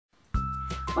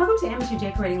Welcome to Amateur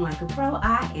Decorating Like a Pro.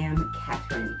 I am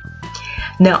Cathryn.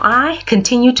 Now I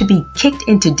continue to be kicked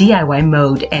into DIY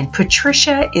mode, and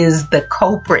Patricia is the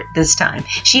culprit this time.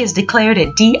 She has declared it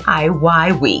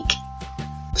DIY week.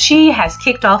 She has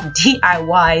kicked off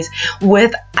DIYs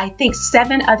with, I think,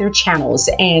 7 other channels,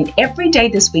 and every day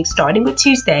this week, starting with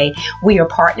Tuesday, we are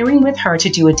partnering with her to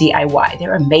do a DIY.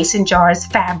 There are mason jars,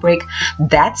 fabric,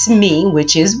 that's me,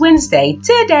 which is Wednesday.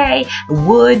 Today,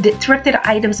 wood, thrifted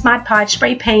items, Mod Podge,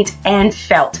 spray paint, and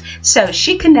felt. So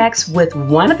she connects with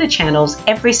one of the channels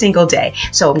every single day.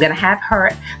 So I'm going to have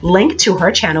her link to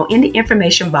her channel in the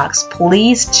information box.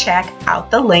 Please check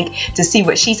out the link to see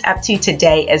what she's up to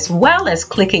today, as well as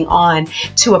clicking on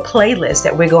to a playlist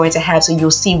that we're going to have, so you'll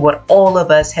see what all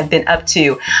of us have been up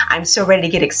to. I'm so ready to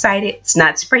get excited. It's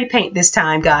not spray paint this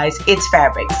time, guys. It's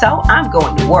fabric. So I'm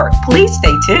going to work. Please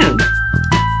stay tuned.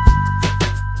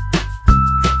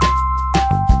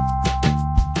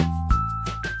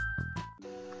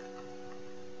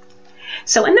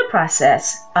 So in the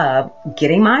process of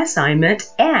getting my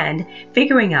assignment and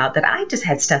figuring out that I just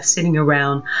had stuff sitting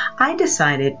around, I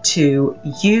decided to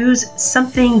use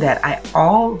something that I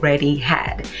already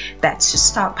had. That's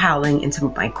just stockpiling in some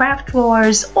of my craft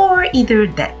drawers, or either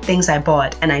that things I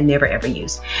bought and I never ever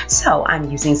used. So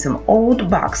I'm using some old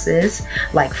boxes,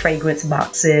 like fragrance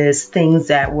boxes, things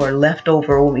that were left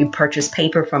over when we purchased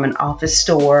paper from an office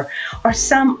store, or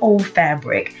some old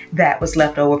fabric that was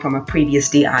left over from a previous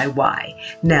DIY.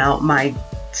 Now, my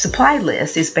supply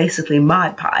list is basically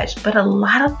Mod Podge, but a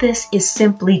lot of this is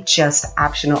simply just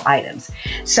optional items.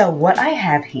 So what I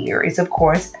have here is, of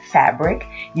course, fabric.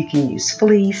 You can use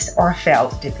fleece or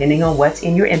felt, depending on what's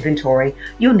in your inventory.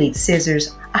 You'll need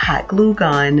scissors, a hot glue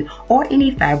gun, or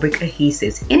any fabric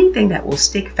adhesives. Anything that will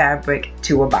stick fabric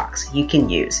to a box you can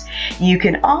use. You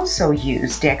can also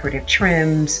use decorative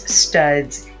trims,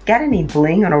 studs. Got any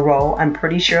bling on a roll? I'm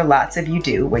pretty sure lots of you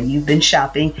do, when you've been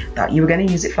shopping, thought you were going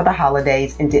to use it for the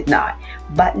holidays and did not.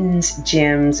 Buttons,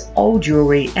 gems, old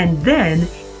jewelry, and then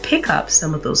pick up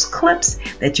some of those clips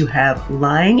that you have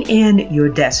lying in your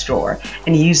desk drawer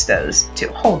and use those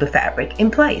to hold the fabric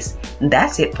in place. And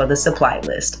that's it for the supply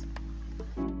list.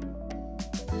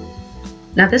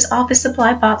 Now this office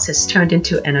supply box has turned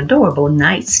into an adorable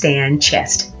nightstand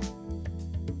chest.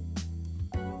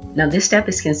 Now this step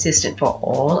is consistent for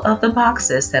all of the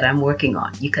boxes that I'm working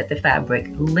on. You cut the fabric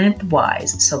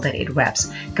lengthwise so that it wraps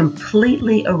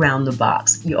completely around the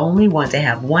box. You only want to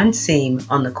have one seam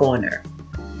on the corner.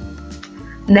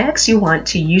 Next, you want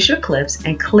to use your clips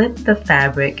and clip the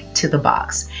fabric to the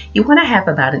box. You want to have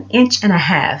about 1.5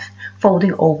 inches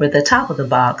folding over the top of the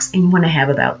box, and you want to have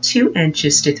about 2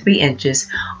 inches to 3 inches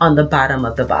on the bottom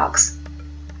of the box.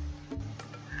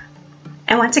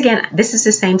 And once again, this is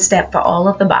the same step for all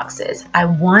of the boxes. I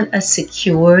want a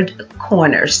secured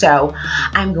corner, so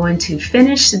I'm going to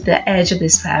finish the edge of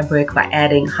this fabric by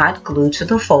adding hot glue to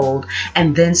the fold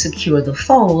and then secure the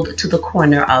fold to the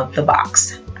corner of the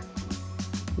box.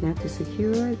 Now to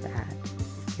secure that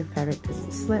your fabric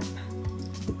doesn't slip,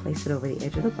 you place it over the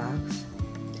edge of the box,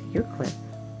 take your clip,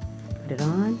 put it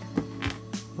on,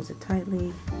 close it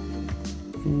tightly,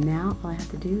 and now all I have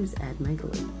to do is add my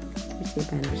glue. Here's the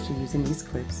advantage to using these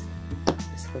clips.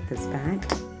 Just flip this back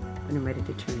when I'm ready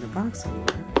to turn the box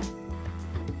over,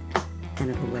 and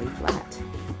it'll lay flat.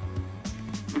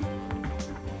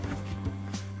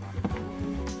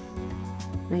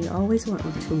 Now you always want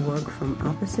to work from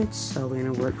opposites, so we're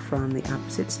going to work from the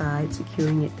opposite side,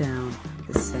 securing it down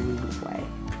the same way.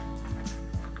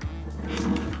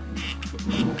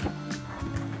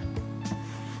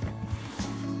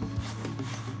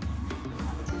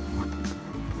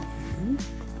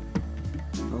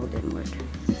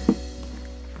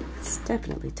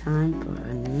 Definitely time for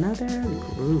another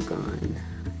glue gun.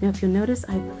 Now if you'll notice,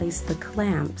 I placed the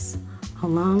clamps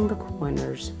along the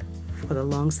corners for the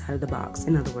long side of the box.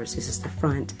 In other words, this is the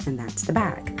front and that's the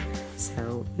back.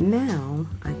 So now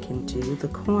I can do the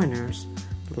corners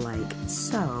like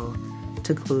so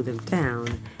to glue them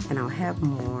down, and I'll have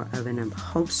more of an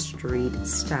upholstered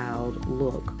styled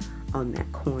look on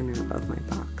that corner of my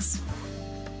box.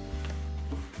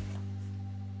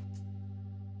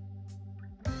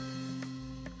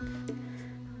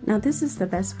 Now this is the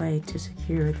best way to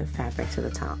secure the fabric to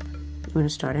the top. You want to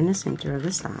start in the center of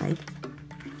the side.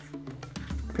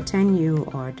 Pretend you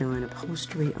are doing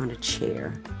upholstery on a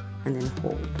chair, and then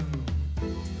hold.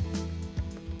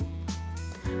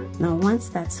 Now once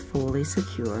that's fully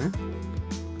secure,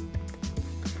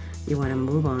 you want to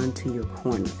move on to your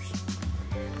corners.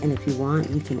 And if you want,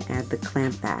 you can add the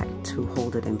clamp back to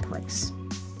hold it in place.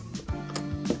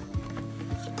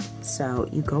 So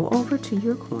you go over to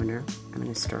your corner. I'm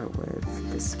going to start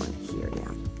with this one here,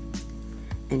 yeah.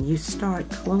 and you start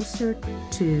closer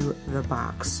to the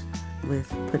box with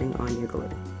putting on your glue.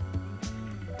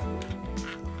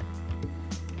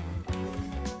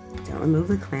 Don't remove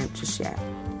the clamp just yet,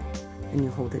 and you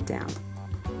hold it down.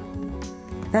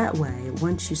 That way,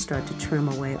 once you start to trim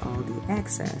away all the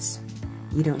excess,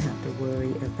 you don't have to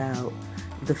worry about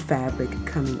the fabric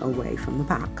coming away from the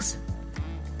box.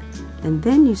 And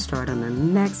then you start on the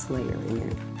next layer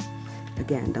in.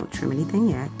 Again, don't trim anything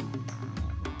yet.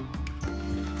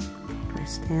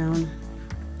 Press down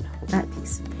and hold that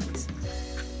piece in place.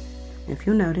 If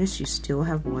you'll notice, you still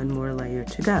have one more layer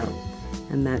to go,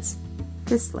 and that's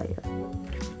this layer.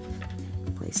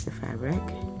 Place the fabric,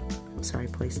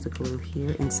 place the glue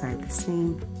here inside the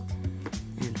seam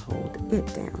and hold it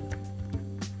down.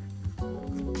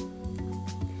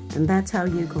 And that's how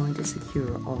you're going to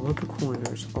secure all of the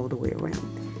corners all the way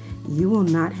around. You will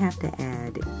not have to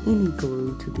add any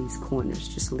glue to these corners.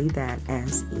 Just leave that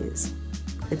as is.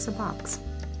 It's a box.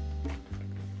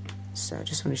 So I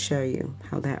just want to show you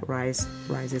how that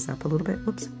rises up a little bit.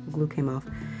 Whoops, glue came off.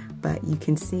 But you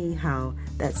can see how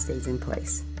that stays in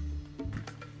place.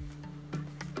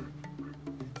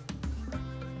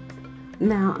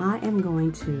 Now I am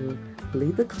going to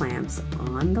leave the clamps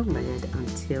on the lid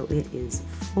until it is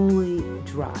fully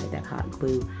dry. That hot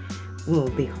glue will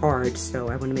be hard, so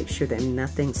I want to make sure that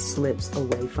nothing slips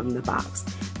away from the box.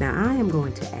 Now I am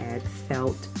going to add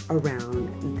felt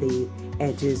around the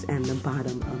edges and the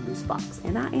bottom of this box,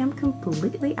 and I am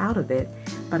completely out of it,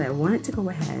 but I wanted to go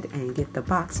ahead and get the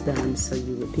box done so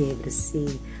you would be able to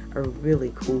see a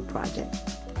really cool project.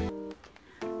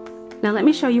 Now let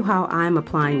me show you how I'm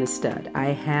applying the stud.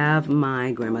 I have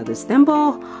my grandmother's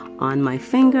thimble on my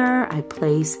finger. I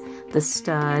place the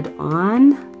stud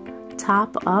on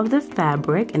top of the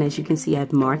fabric, and as you can see,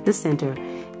 I've marked the center,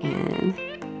 and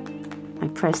I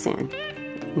press in.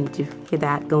 Did you hear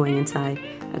that going inside?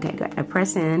 Okay, good. I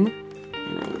press in,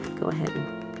 and I go ahead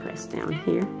and press down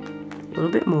here a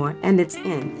little bit more, and it's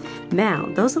in. Now,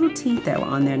 those little teeth that were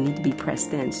on there need to be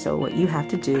pressed in, so what you have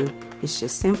to do is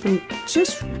just simply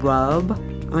rub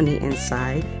on the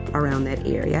inside around that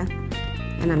area,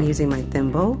 and I'm using my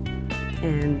thimble,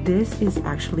 and this is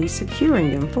actually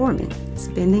securing them for me. It's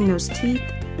bending those teeth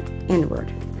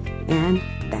inward, and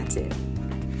that's it.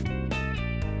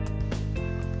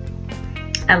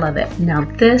 I love it. Now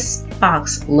this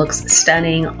box looks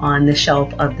stunning on the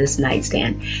shelf of this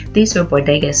nightstand. These are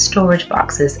Bodega storage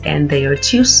boxes, and they are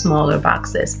 2 smaller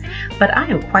boxes, but I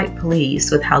am quite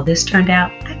pleased with how this turned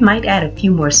out. I might add a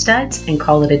few more studs and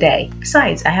call it a day.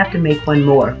 Besides, I have to make one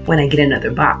more when I get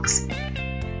another box.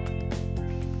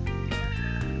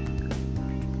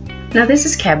 Now this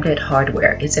is cabinet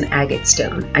hardware. It's an agate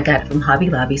stone. I got it from Hobby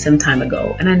Lobby some time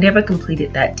ago, and I never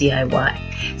completed that DIY.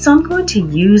 So I'm going to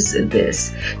use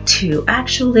this to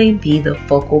actually be the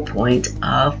focal point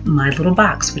of my little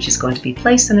box, which is going to be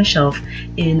placed on a shelf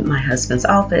in my husband's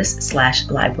office /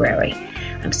 library.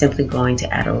 I'm simply going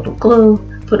to add a little glue,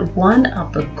 put one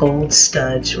of the gold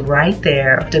studs right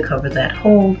there to cover that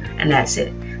hole, and that's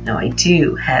it. Now I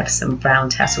do have some brown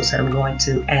tassels that I'm going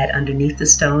to add underneath the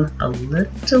stone a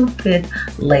little bit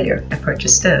later. I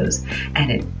purchased those at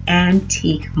an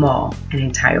antique mall, an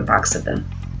entire box of them.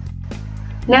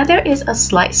 Now there is a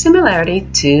slight similarity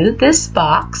to this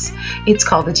box. It's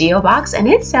called the Geo box, and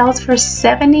it sells for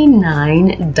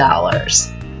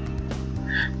 $79.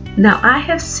 Now I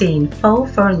have seen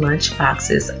faux fur lunch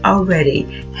boxes already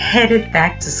headed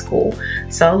back to school,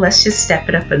 so let's just step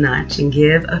it up a notch and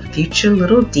give a future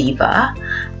little diva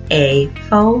a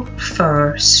faux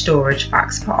fur storage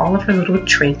box for all of her little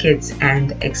trinkets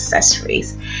and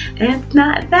accessories. And if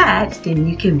not that, then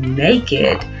you can make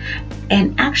it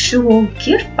an actual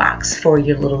gift box for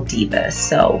your little diva.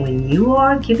 So when you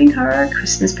are giving her a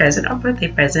Christmas present or birthday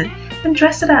present, then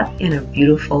dress it up in a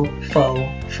beautiful faux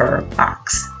fur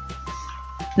box.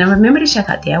 Now remember to check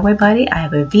out DIY Buddy. I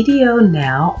have a video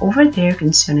now over there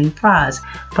concerning bras,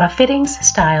 bra fittings,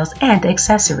 styles, and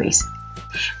accessories.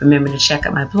 Remember to check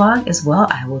out my blog as well.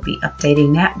 I will be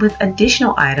updating that with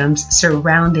additional items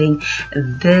surrounding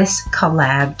this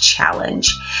collab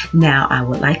challenge. Now, I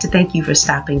would like to thank you for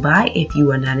stopping by. If you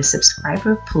are not a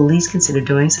subscriber, please consider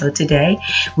doing so today.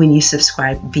 When you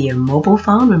subscribe via mobile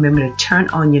phone, remember to turn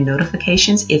on your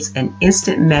notifications. It's an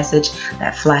instant message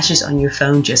that flashes on your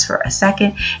phone just for a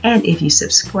second. And if you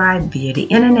subscribe via the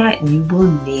internet, you will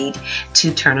need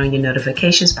to turn on your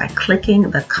notifications by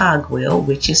clicking the cogwheel,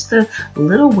 which is the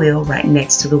little wheel right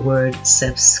next to the word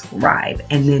subscribe,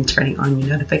 and then turning on your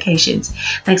notifications.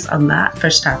 Thanks a lot for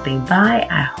stopping by.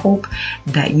 I hope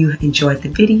that you enjoyed the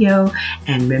video,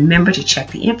 and remember to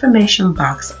check the information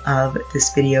box of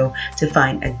this video to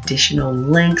find additional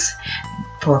links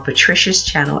for Patricia's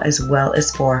channel as well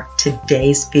as for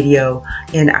today's video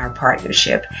in our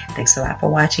partnership. Thanks a lot for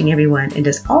watching, everyone. And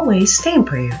as always, stay in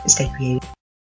prayer and stay creative.